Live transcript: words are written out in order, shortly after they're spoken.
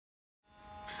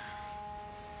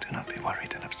Do not be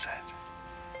worried and upset.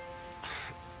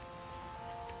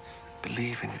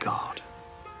 Believe in God.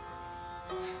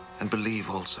 And believe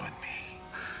also in me.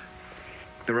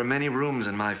 There are many rooms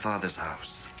in my Father's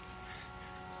house.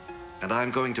 And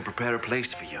I'm going to prepare a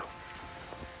place for you.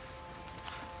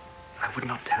 I would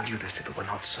not tell you this if it were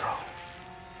not so.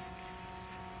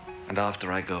 And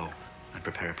after I go and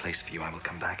prepare a place for you, I will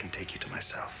come back and take you to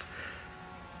myself,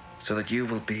 so that you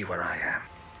will be where I am.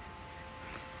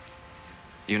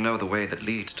 You know the way that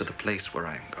leads to the place where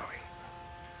I am going.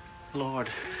 Lord,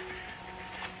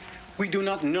 we do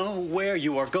not know where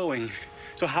you are going,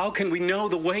 so how can we know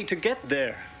the way to get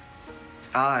there?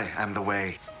 I am the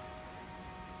way,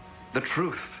 the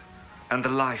truth, and the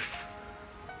life.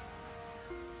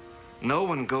 No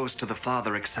one goes to the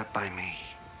Father except by me.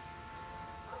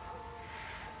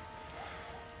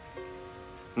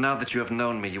 Now that you have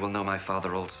known me, you will know my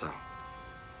Father also.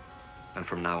 And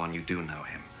from now on, you do know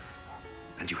him,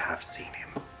 and you have seen him.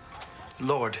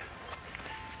 Lord,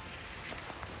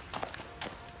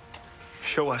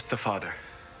 show us the Father.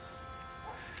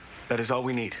 That is all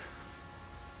we need.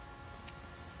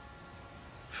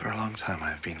 For a long time, I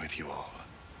have been with you all.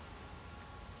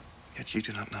 Yet you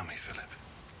do not know me, Philip.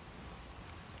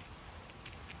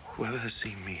 Whoever has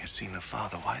seen me has seen the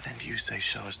Father. Why then do you say,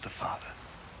 show us the Father?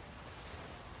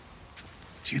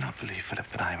 Do you not believe, Philip,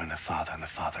 that I am in the Father and the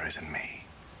Father is in me?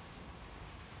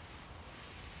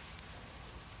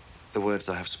 The words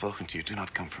I have spoken to you do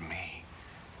not come from me.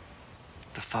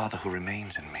 The Father who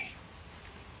remains in me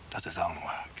does his own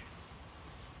work.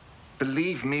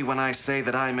 Believe me when I say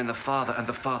that I am in the Father and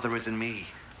the Father is in me.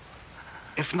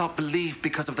 If not, believe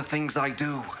because of the things I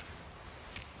do.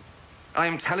 I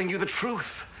am telling you the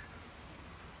truth.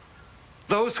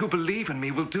 Those who believe in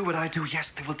me will do what I do.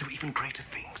 Yes, they will do even greater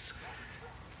things.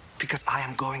 Because I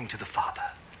am going to the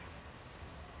Father.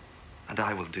 And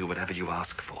I will do whatever you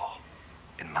ask for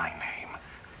in my name,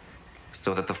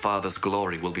 so that the Father's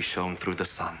glory will be shown through the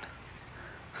Son.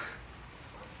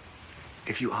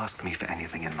 If you ask me for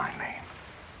anything in my name,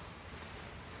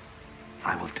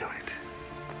 I will do it.